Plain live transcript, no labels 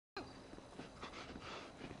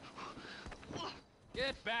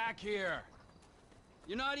Get back here!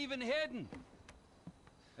 You're not even hidden!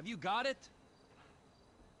 Have you got it?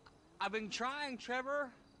 I've been trying, Trevor.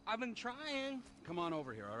 I've been trying. Come on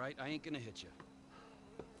over here, all right? I ain't gonna hit you.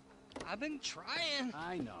 I've been trying.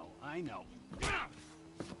 I know, I know.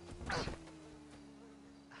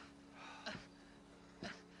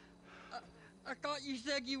 I thought you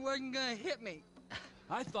said you wasn't gonna hit me.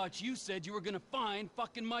 I thought you said you were gonna find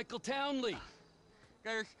fucking Michael Townley.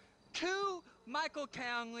 There's 2 Michael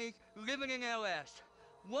Townleys living in LS.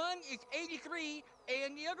 One is 83,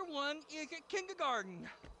 and the other one is at kindergarten.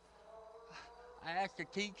 I asked the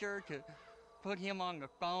teacher to put him on the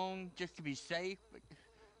phone just to be safe, but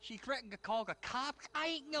she threatened to call the cops. I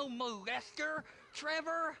ain't no molester,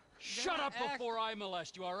 Trevor. Shut up before I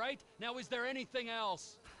molest you, all right? Now, is there anything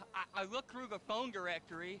else? I looked through the phone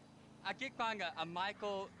directory. I did find a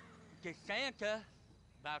Michael DeSanta,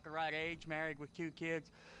 about the right age, married with 2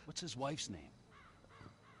 kids. What's his wife's name?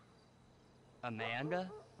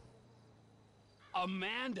 Amanda?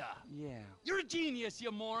 Amanda? Yeah. You're a genius,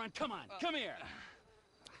 you moron. Come on, come here.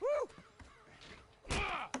 Woo!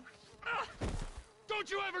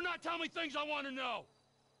 Don't you ever not tell me things I want to know!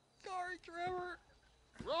 Sorry, Trevor.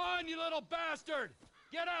 Run, you little bastard!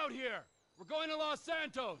 Get out here! We're going to Los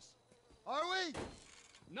Santos! Are we?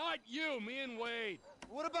 Not you, me and Wade.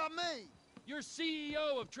 What about me? You're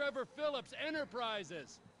CEO of Trevor Phillips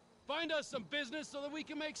Enterprises. Find us some business so that we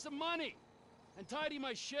can make some money. And tidy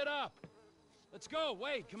my shit up. Let's go,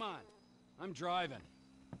 Wade, come on. I'm driving.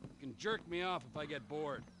 You can jerk me off if I get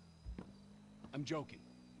bored. I'm joking.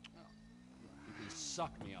 You can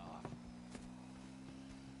suck me off.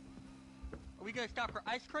 Are we gonna stop for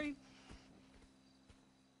ice cream?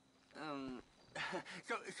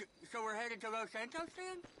 So we're headed to Los Santos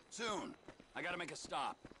then? Soon. I gotta make a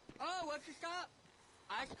stop. Oh, what's the stop?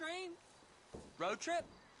 Ice cream? Road trip?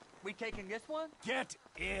 We taking this one? Get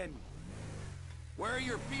in! Where are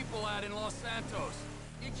your people at in Los Santos?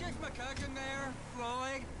 It's just my cousin there,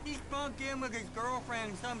 Floyd. He's bunked in with his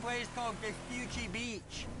girlfriend someplace called Vespucci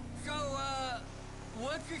Beach. So,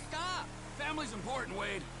 what's the stop? Family's important,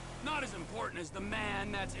 Wade. Not as important as the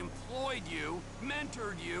man that's employed you,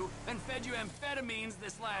 mentored you, and fed you amphetamines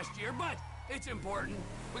this last year, but it's important.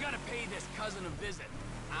 We gotta pay this cousin a visit.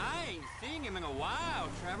 I ain't seen him in a while,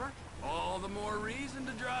 Trevor. All the more reason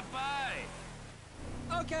to drop by.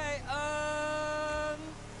 Okay,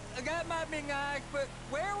 that might be nice, but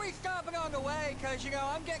where are we stopping on the way? Cause, you know,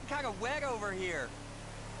 I'm getting kind of wet over here.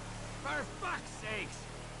 For fuck's sakes!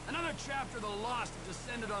 Another chapter of the lost have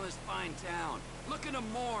descended on this fine town, looking to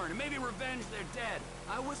mourn and maybe revenge their dead.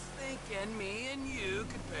 I was thinking me and you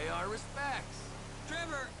could pay our respects.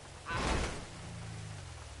 Trevor,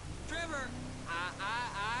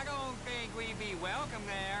 I don't think we'd be welcome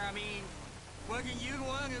there. I mean, wasn't you the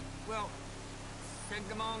one who, well, sent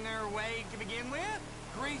them on their way to begin with?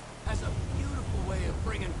 Grief has a beautiful way of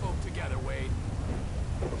bringing folk together, Wade.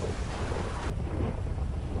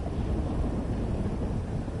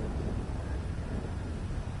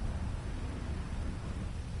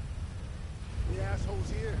 The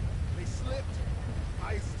assholes here, they slipped.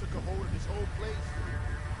 Ice took a hold of this whole place.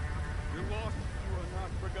 You're lost, you are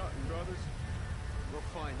not forgotten, brothers. We'll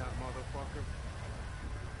find that motherfucker.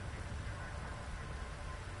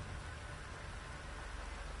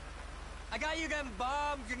 I got you them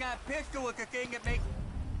bombs and that pistol with the thing that makes...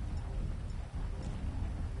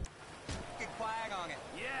 Get quiet on it.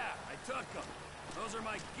 Yeah, I took them. Those are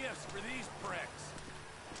my gifts for these pricks.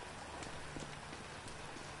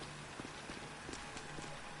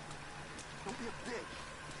 Don't be a bitch.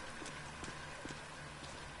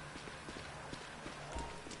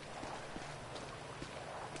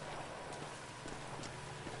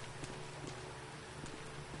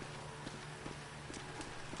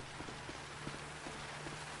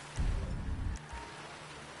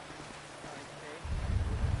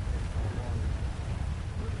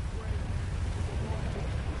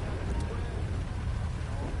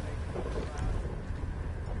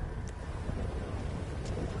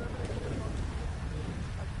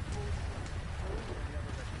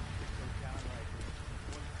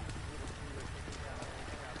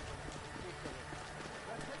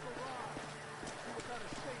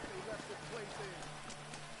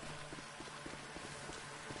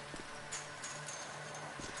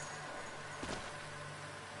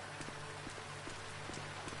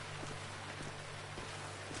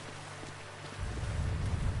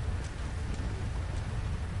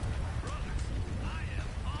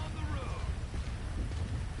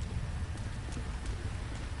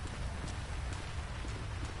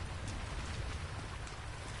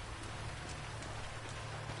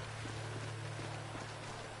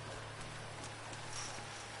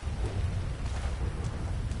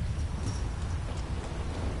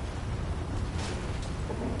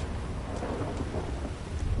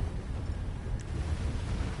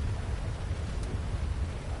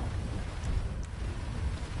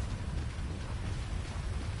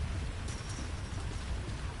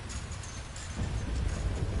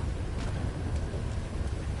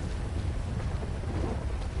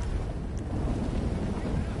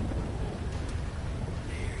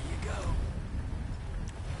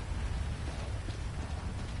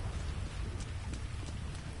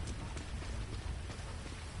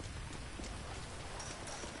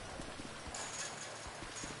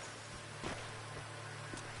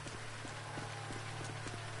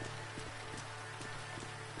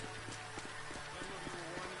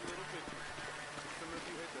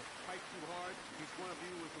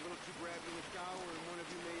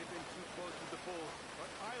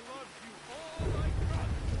 All right.